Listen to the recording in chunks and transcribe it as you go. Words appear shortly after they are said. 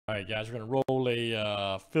All right, guys, we're going to roll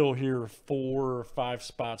a fill here, 4 or 5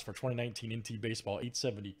 spots for 2019 NT Baseball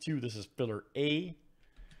 872. This is filler A.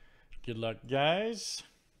 Good luck, guys.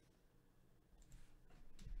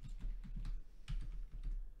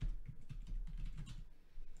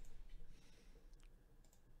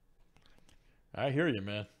 I hear you,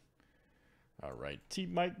 man. All right,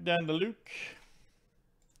 T-Mike down to Luke.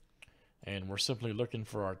 And we're simply looking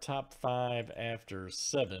for our top 5 after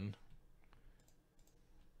 7.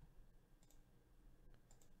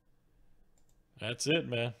 That's it,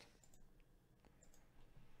 man.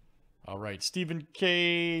 All right, Stephen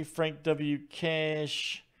K, Frank W,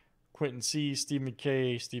 Cash, Quentin C, Stephen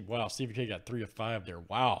K, wow, Stephen K got 3 of 5 there.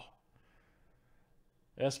 Wow.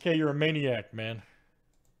 SK, you're a maniac, man.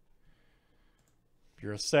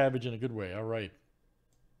 You're a savage in a good way. All right.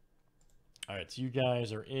 All right, so you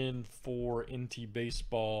guys are in for NT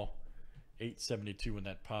Baseball 872 when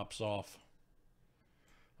that pops off.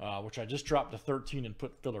 Which I just dropped to 13 and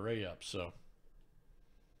put filler A up, so